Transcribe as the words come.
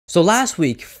So last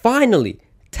week, finally,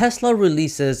 Tesla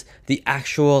releases the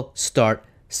actual start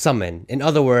summon. In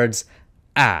other words,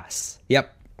 AS.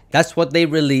 Yep, that's what they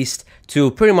released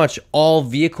to pretty much all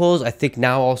vehicles. I think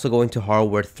now also going to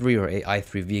hardware 3 or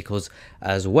AI3 vehicles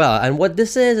as well. And what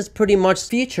this is pretty much a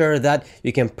feature that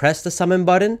you can press the summon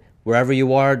button wherever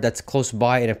you are that's close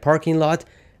by in a parking lot,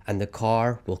 and the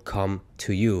car will come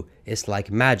to you. It's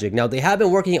like magic. Now, they have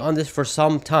been working on this for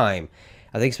some time.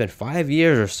 I think it's been 5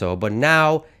 years or so, but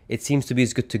now it seems to be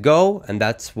as good to go, and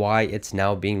that's why it's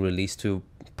now being released to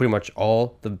pretty much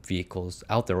all the vehicles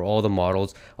out there, all the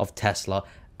models of Tesla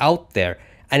out there.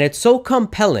 And it's so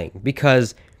compelling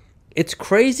because it's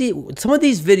crazy. Some of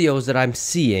these videos that I'm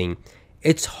seeing,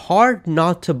 it's hard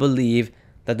not to believe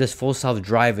that this full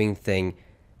self-driving thing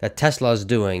that Tesla is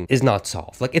doing is not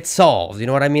solved. Like, it's solved, you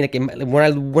know what I mean? Like,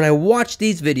 when I watch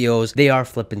these videos, they are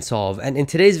flipping solved. And in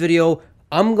today's video,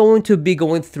 I'm going to be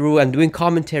going through and doing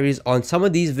commentaries on some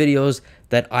of these videos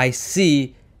that I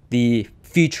see the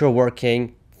feature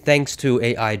working thanks to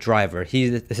AI driver.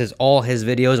 This is all his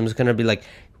videos. I'm just gonna be like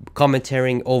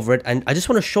commentating over it, and I just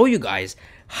want to show you guys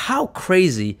how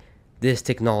crazy this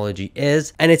technology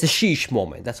is, and it's a sheesh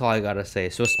moment. That's all I gotta say.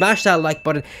 So smash that like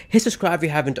button, hit subscribe if you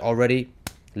haven't already.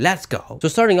 Let's go. So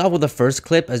starting off with the first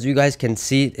clip, as you guys can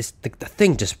see, it's the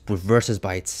thing just reverses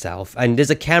by itself, and there's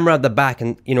a camera at the back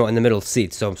and in the middle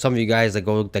seat. So some of you guys that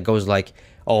goes like,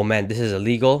 oh man, this is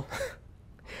illegal.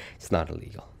 It's not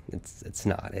illegal. It's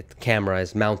not. The camera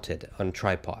is mounted on a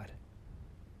tripod.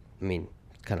 I mean,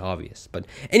 it's kind of obvious, but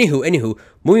anywho,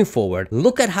 moving forward,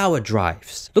 look at how it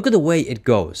drives. Look at the way it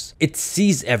goes. It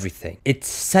sees everything. It's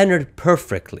centered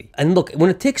perfectly. And look, when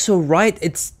it takes a right,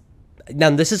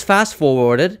 now this is fast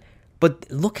forwarded, but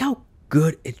look how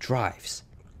good it drives.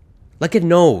 Like it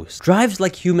knows. Drives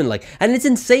like human-like. And it's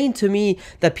insane to me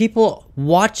that people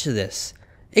watch this.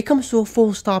 It comes to a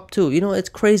full stop too. You know, it's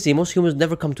crazy. Most humans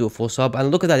never come to a full stop.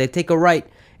 And look at that. They take a right.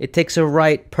 It takes a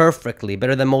right perfectly.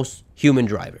 Better than most human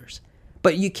drivers.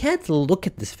 But you can't look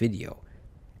at this video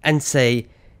and say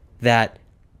that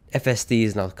FSD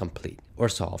is not complete or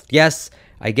solved. Yes,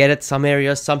 I get it. Some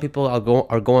areas, some people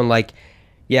are going like,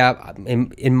 yeah,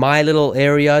 in my little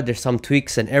area, there's some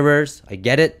tweaks and errors. I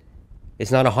get it.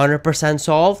 It's not 100%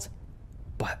 solved.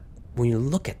 But when you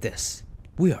look at this,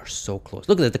 we are so close.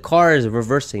 Look at it. The car is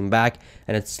reversing back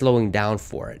and it's slowing down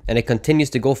for it. And it continues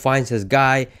to go find his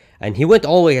guy. And he went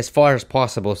all the way as far as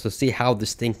possible to see how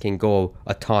this thing can go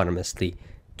autonomously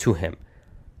to him,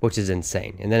 which is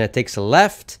insane. And then it takes a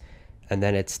left and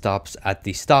then it stops at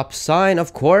the stop sign,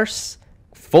 of course.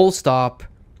 Full stop.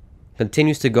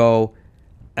 Continues to go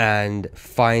and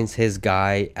finds his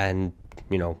guy and,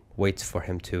 waits for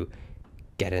him to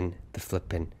get in the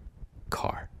flipping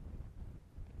car.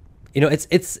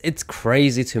 It's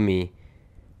crazy to me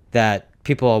that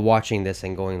people are watching this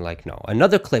and going like, no.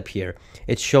 Another clip here,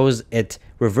 it shows it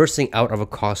reversing out of a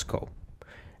Costco.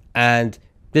 And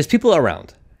there's people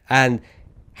around. And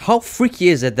how freaky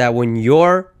is it that when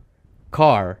your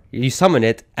car, you summon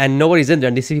it and nobody's in there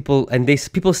and they see people and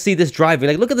people see this driving,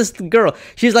 like, look at this girl.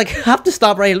 She's like, I have to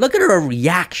stop right here. Look at her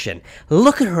reaction.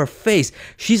 Look at her face.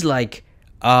 She's like,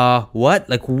 what?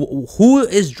 Like,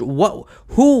 what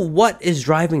is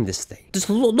driving this thing? Just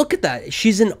look at that.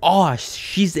 She's in awe.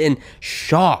 She's in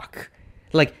shock.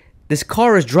 Like, this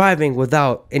car is driving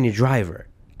without any driver.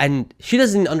 And she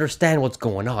doesn't understand what's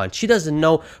going on. She doesn't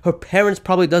know. Her parents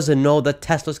probably doesn't know that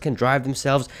Teslas can drive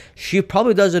themselves. She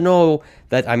probably doesn't know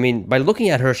that, by looking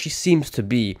at her, she seems to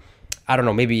be, I don't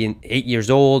know, maybe 8 years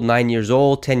old, 9 years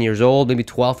old, 10 years old, maybe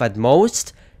 12 at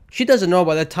most. She doesn't know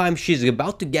by the time she's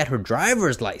about to get her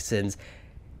driver's license,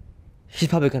 she's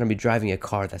probably going to be driving a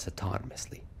car that's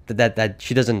autonomously. That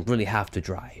she doesn't really have to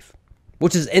drive,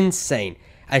 which is insane.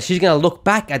 And she's going to look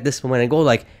back at this moment and go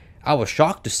like, I was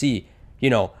shocked to see,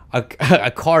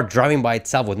 a car driving by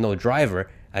itself with no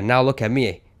driver. And now look at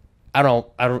me.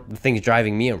 The thing's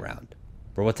driving me around.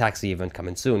 Robotaxi even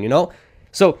coming soon,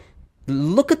 So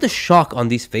look at the shock on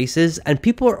these faces, and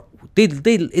people are,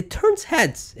 it turns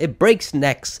heads, it breaks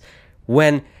necks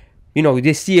when,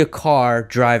 they see a car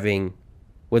driving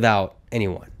without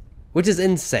anyone, which is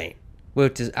insane,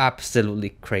 which is absolutely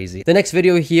crazy. The next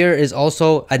video here is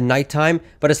also at nighttime,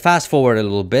 but it's fast forward a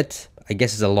little bit. I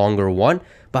guess it's a longer one,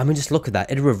 but just look at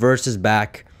that. It reverses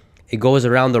back. It goes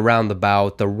around the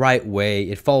roundabout the right way.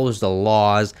 It follows the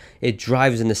laws. It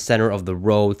drives in the center of the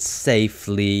road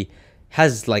safely.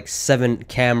 Has like 8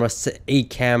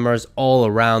 cameras all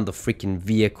around the freaking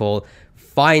vehicle.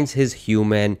 Finds his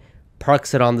human,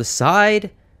 parks it on the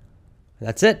side.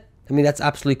 That's it. That's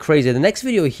absolutely crazy. The next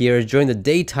video here is during the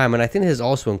daytime, and I think this is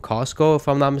also in Costco, if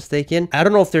I'm not mistaken. I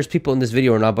don't know if there's people in this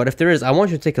video or not, but if there is, I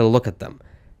want you to take a look at them.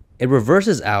 it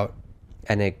reverses out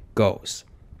and it goes.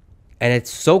 And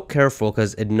it's so careful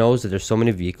because it knows that there's so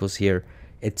many vehicles here.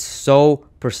 It's so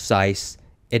precise.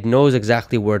 It knows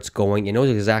exactly where it's going. It knows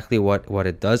exactly what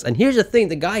it does. And here's the thing,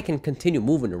 the guy can continue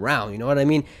moving around. You know what I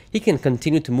mean? He can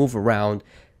continue to move around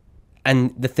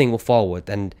and the thing will follow it.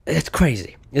 And it's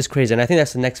crazy. It's crazy. And I think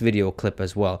that's the next video clip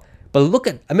as well.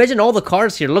 But imagine all the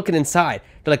cars here looking inside.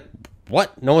 They're like,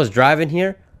 what? No one's driving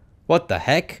here? What the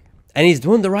heck? And he's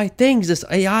doing the right things. This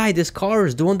AI, this car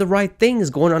is doing the right things,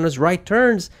 going on his right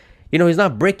turns. You know, he's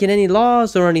not breaking any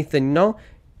laws or anything, you know?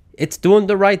 It's doing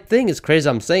the right thing. It's crazy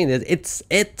I'm saying that.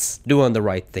 It's doing the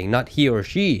right thing, not he or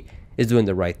she is doing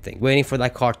the right thing. Waiting for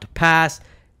that car to pass,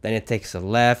 then it takes a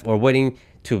left, or waiting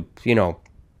to, you know,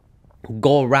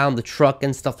 go around the truck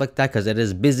and stuff like that because it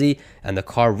is busy and the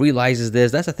car realizes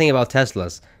this. That's the thing about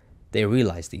Teslas. They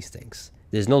realize these things.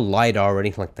 There's no LiDAR or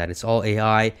anything like that. It's all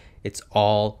AI. It's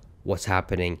all what's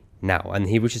happening now. And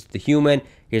he reaches the human.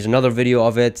 Here's another video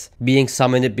of it being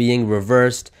summoned, it being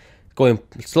reversed, going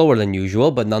slower than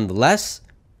usual, but nonetheless,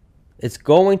 it's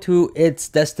going to its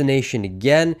destination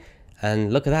again.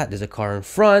 And look at that. There's a car in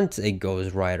front. It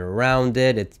goes right around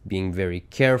it. It's being very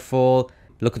careful.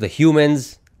 Look at the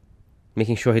humans,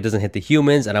 making sure he doesn't hit the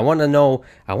humans. And I want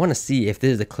to see if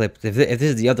this is the clip, if this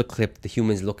is the other clip, the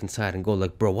humans look inside and go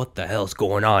like, bro, what the hell's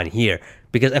going on here?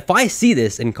 Because if I see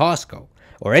this in Costco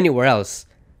or anywhere else,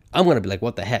 I'm going to be like,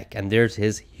 what the heck? And there's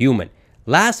his human.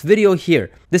 Last video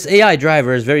here. This AI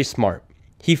driver is very smart.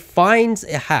 He finds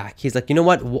a hack. He's like, you know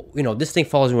what? You know, this thing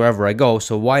follows me wherever I go.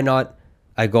 So why not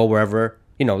I go wherever,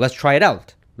 you know, let's try it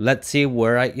out. Let's see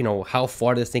where you know, how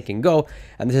far this thing can go.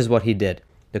 And this is what he did.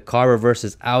 The car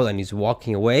reverses out and he's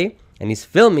walking away and he's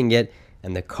filming it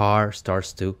and the car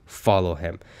starts to follow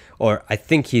him. Or I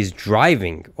think he's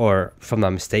driving, or if I'm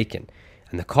not mistaken.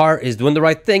 And the car is doing the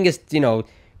right thing. It's, you know,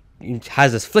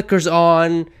 has his flickers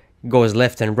on, goes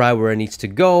left and right where it needs to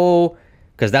go,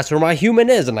 because that's where my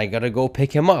human is and I gotta go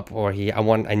pick him up, or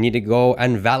I need to go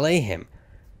and valet him.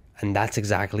 And that's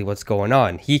exactly what's going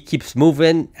on. He keeps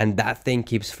moving and that thing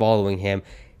keeps following him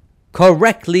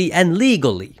correctly and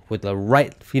legally with the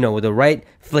right, you know, with the right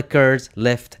flickers,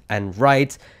 left and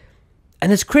right.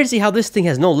 And it's crazy how this thing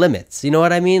has no limits. You know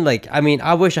what I mean? Like, I mean,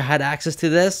 I wish I had access to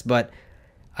this, but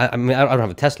I mean, I don't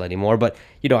have a Tesla anymore, but,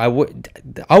 you know, I want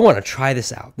to try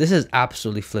this out. This is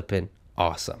absolutely flipping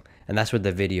awesome. And that's where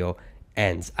the video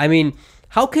ends. I mean,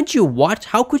 how could you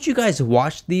guys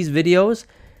watch these videos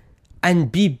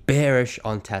and be bearish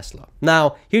on Tesla?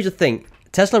 Now, here's the thing.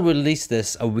 Tesla released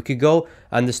this a week ago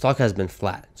and the stock has been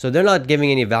flat. So they're not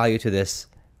giving any value to this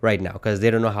right now because they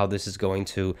don't know how this is going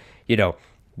to, you know,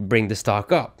 bring the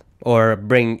stock up or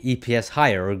bring EPS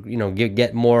higher, or, you know,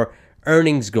 get more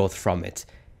earnings growth from it.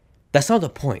 That's not the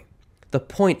point. The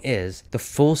point is the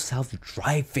full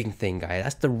self-driving thing, guys.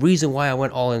 That's the reason why I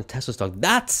went all in Tesla stock.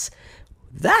 That's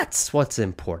what's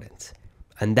important.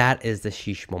 And that is the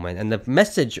sheesh moment. And the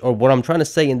message, or what I'm trying to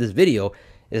say in this video,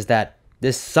 is that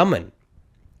this summon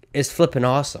is flipping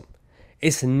awesome.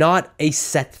 It's not a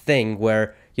set thing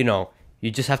where, you know,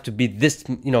 you just have to be this,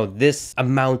 you know, this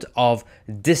amount of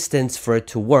distance for it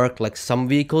to work like some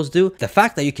vehicles do. The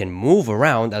fact that you can move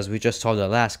around, as we just saw in the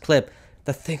last clip,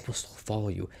 the thing will still follow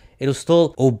you. It'll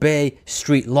still obey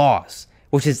street laws,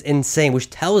 which is insane,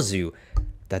 which tells you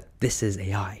that this is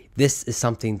AI. This is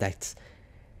something that's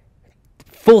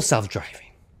full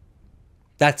self-driving.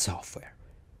 That software,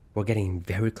 we're getting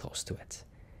very close to it.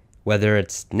 Whether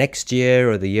it's next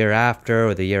year or the year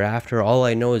after, all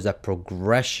I know is that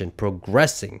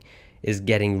progressing is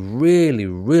getting really,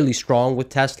 really strong with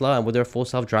Tesla and with their full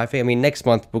self-driving. I mean, next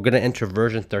month, we're going to enter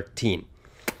version 13.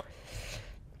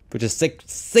 Which is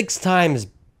six times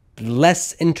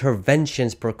less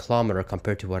interventions per kilometer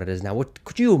compared to what it is now.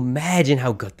 Could you imagine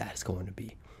how good that is going to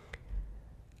be?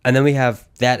 And then we have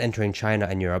that entering China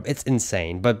and Europe. It's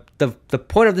insane. But the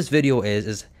point of this video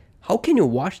is how can you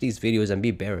watch these videos and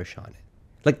be bearish on it?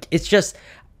 Like, it's just,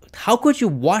 how could you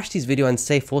watch these videos and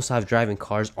say full self-driving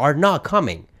cars are not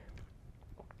coming?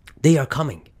 They are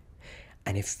coming.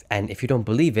 And if you don't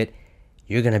believe it,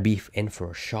 you're going to be in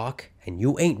for a shock and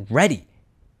you ain't ready.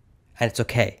 And it's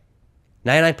okay.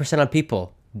 99% of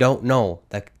people don't know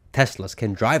that Teslas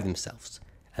can drive themselves.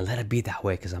 And let it be that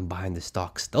way because I'm buying the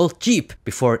stock still cheap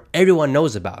before everyone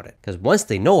knows about it. Because once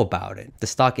they know about it, the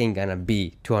stock ain't gonna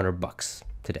be 200 bucks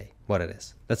today, what it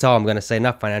is. That's all I'm gonna say,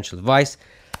 not financial advice.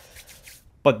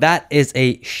 But that is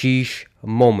a sheesh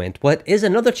moment. What is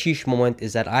another sheesh moment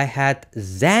is that I had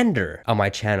Xander on my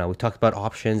channel. We talked about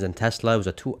options and Tesla. It was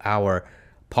a 2-hour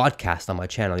podcast on my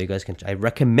channel. You guys can, I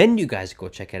recommend you guys go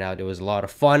check it out. It was a lot of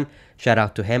fun. Shout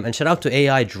out to him, and shout out to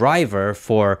AI Driver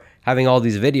for having all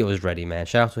these videos ready, man.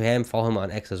 Shout out to him. Follow him on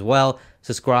X as well.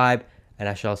 Subscribe, and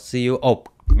I shall see you. Oh,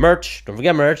 merch. Don't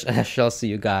forget merch. And I shall see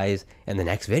you guys in the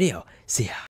next video. See ya.